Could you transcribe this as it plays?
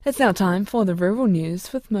It's now time for the rural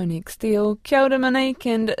news with Monique Steele. Kia ora, Monique,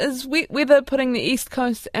 and is wet weather putting the East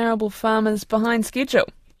Coast arable farmers behind schedule?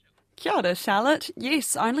 Kia ora, Charlotte.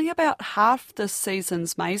 Yes, only about half this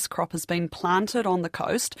season's maize crop has been planted on the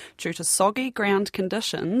coast due to soggy ground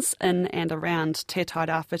conditions in and around Te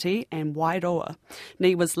Tairawhiti and Wairoa.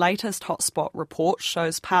 NIWA's latest hotspot report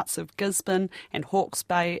shows parts of Gisborne and Hawke's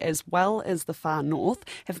Bay, as well as the far north,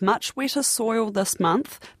 have much wetter soil this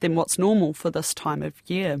month than what's normal for this time of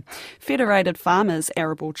year. Federated Farmers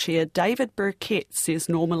Arable Chair David Burkett says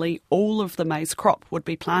normally all of the maize crop would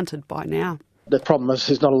be planted by now. The problem is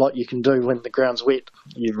there's not a lot you can do when the ground's wet.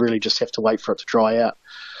 You really just have to wait for it to dry out.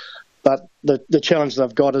 But the challenge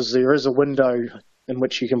they've got is there is a window in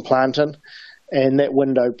which you can plant in, and that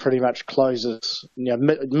window pretty much closes.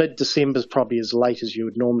 Mid-December is probably as late as you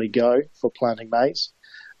would normally go for planting maize,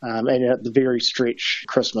 and at the very stretch,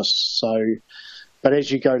 Christmas. But as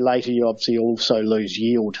you go later, you obviously also lose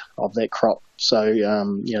yield of that crop. So,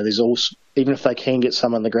 there's also, even if they can get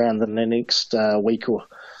some in the ground in the next week or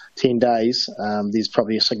 10 days, there's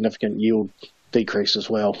probably a significant yield decrease as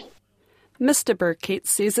well. Mr Burkett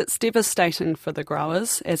says it's devastating for the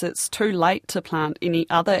growers as it's too late to plant any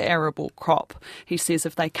other arable crop. He says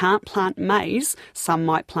if they can't plant maize, some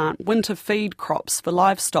might plant winter feed crops for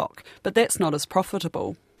livestock, but that's not as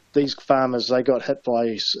profitable. These farmers, they got hit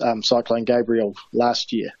by Cyclone Gabriel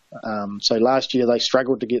last year. So last year they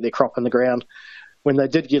struggled to get their crop in the ground. When they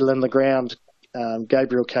did get it in the ground,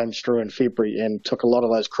 Gabriel came through in February and took a lot of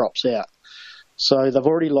those crops out. So they've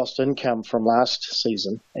already lost income from last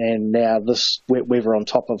season, and now this wet weather on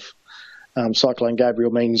top of Cyclone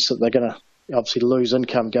Gabriel means that they're going to obviously lose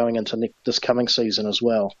income going into this coming season as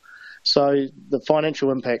well. So the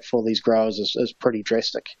financial impact for these growers is pretty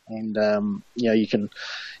drastic, and you can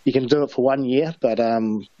do it for 1 year, but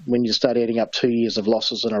when you start adding up 2 years of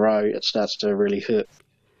losses in a row, it starts to really hurt.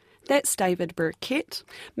 That's David Burkett.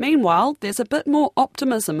 Meanwhile, there's a bit more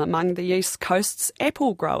optimism among the East Coast's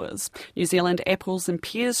apple growers. New Zealand Apples and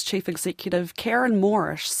Pears Chief Executive Karen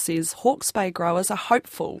Moorish says Hawke's Bay growers are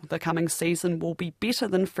hopeful the coming season will be better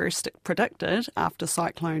than first predicted after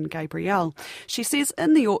Cyclone Gabrielle. She says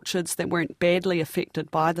in the orchards that weren't badly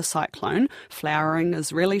affected by the cyclone, flowering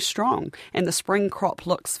is really strong and the spring crop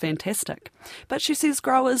looks fantastic. But she says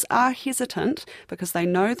growers are hesitant because they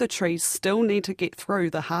know the trees still need to get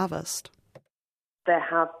through the harvest. There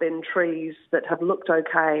have been trees that have looked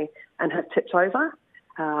okay and have tipped over,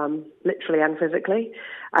 literally and physically.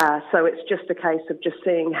 So it's just a case of just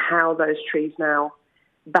seeing how those trees now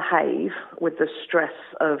behave with the stress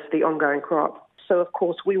of the ongoing crop. So, of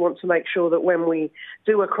course, we want to make sure that when we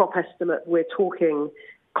do a crop estimate, we're talking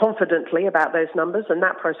confidently about those numbers, and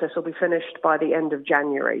that process will be finished by the end of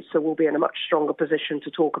January. So we'll be in a much stronger position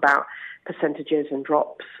to talk about percentages and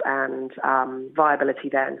drops and viability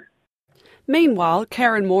then. Meanwhile,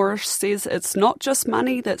 Karen Moorish says it's not just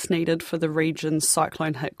money that's needed for the region's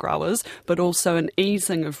cyclone-hit growers, but also an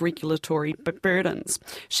easing of regulatory burdens.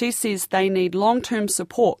 She says they need long-term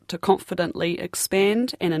support to confidently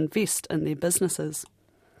expand and invest in their businesses.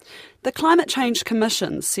 The Climate Change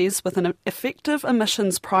Commission says with an effective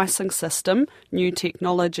emissions pricing system, new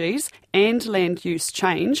technologies and land use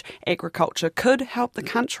change, agriculture could help the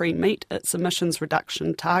country meet its emissions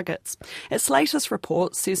reduction targets. Its latest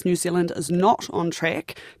report says New Zealand is not on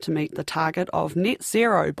track to meet the target of net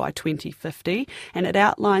zero by 2050, and it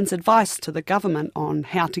outlines advice to the government on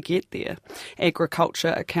how to get there.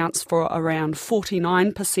 Agriculture accounts for around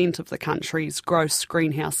 49% of the country's gross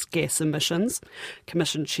greenhouse gas emissions.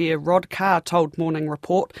 Commission Chair Rod Carr told Morning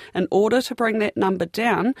Report, in order to bring that number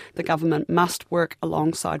down, the government must work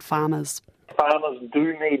alongside farmers. Farmers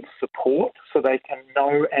do need support so they can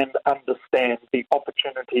know and understand the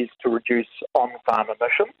opportunities to reduce on-farm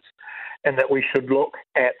emissions, and that we should look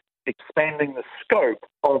at expanding the scope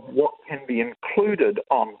of what can be included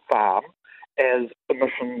on-farm as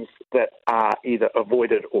emissions that are either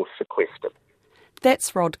avoided or sequestered.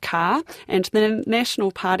 That's Rod Carr, and the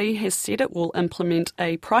National Party has said it will implement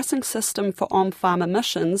a pricing system for on-farm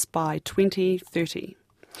emissions by 2030.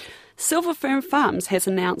 Silver Fern Farms has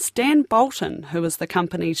announced Dan Bolton, who is the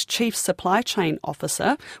company's Chief Supply Chain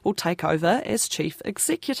Officer, will take over as Chief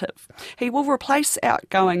Executive. He will replace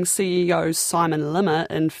outgoing CEO Simon Limmer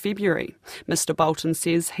in February. Mr Bolton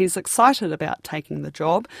says he's excited about taking the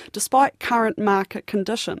job, despite current market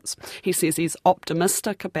conditions. He says he's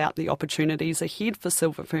optimistic about the opportunities ahead for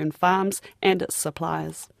Silver Fern Farms and its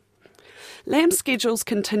suppliers. Lamb schedules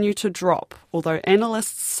continue to drop, although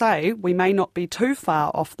analysts say we may not be too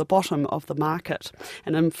far off the bottom of the market.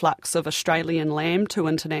 An influx of Australian lamb to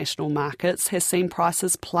international markets has seen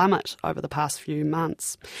prices plummet over the past few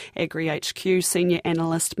months. AgriHQ senior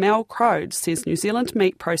analyst Mel Crode says New Zealand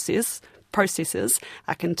meat processors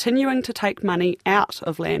are continuing to take money out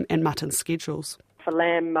of lamb and mutton schedules. For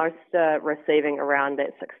lamb, most are receiving around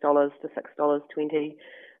that $6 to $6.20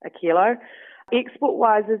 a kilo.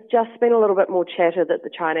 Export-wise, there's just been a little bit more chatter that the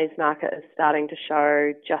Chinese market is starting to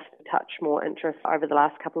show just a touch more interest over the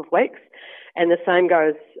last couple of weeks. And the same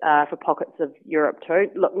goes for pockets of Europe too.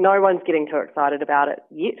 Look, no one's getting too excited about it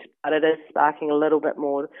yet, but it is sparking a little bit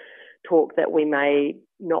more talk that we may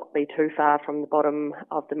not be too far from the bottom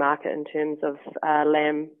of the market in terms of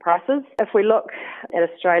lamb prices. If we look at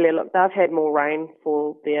Australia, they've had more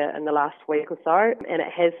rainfall there in the last week or so, and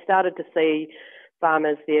it has started to see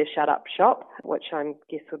farmers there shut up shop, which I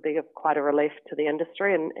guess would be quite a relief to the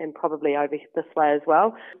industry and probably over this way as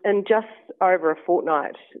well. In just over a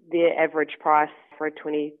fortnight, their average price for a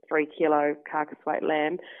 23 kilo carcass weight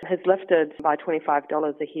lamb has lifted by $25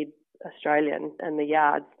 a head Australian in the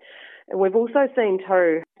yards. And we've also seen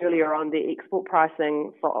too, earlier on, the export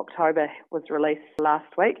pricing for October was released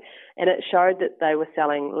last week, and it showed that they were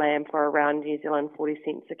selling lamb for around New Zealand 40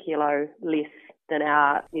 cents a kilo less than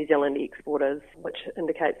our New Zealand exporters, which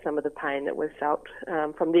indicates some of the pain that we've felt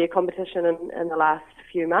from their competition in the last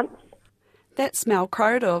few months. That's Mel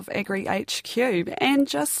Crode of AgriHQ. And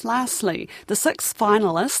just lastly, the 6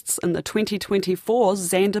 finalists in the 2024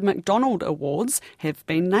 Xander McDonald Awards have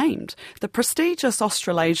been named. The prestigious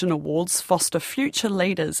Australasian Awards foster future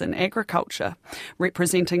leaders in agriculture.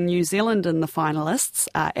 Representing New Zealand in the finalists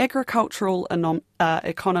are agricultural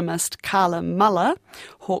economist Carla Muller,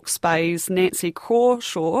 Hawke's Bay's Nancy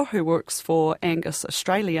Crawshaw, who works for Angus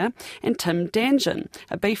Australia, and Tim Danjan,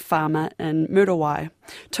 a beef farmer in Muriwai.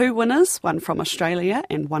 2 winners, one from Australia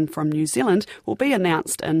and one from New Zealand, will be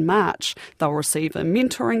announced in March. They'll receive a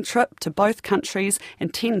mentoring trip to both countries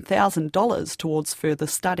and $10,000 towards further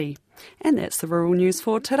study. And that's the Rural News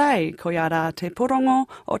for today. Ko ia rā te porongo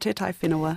o te tai whenua.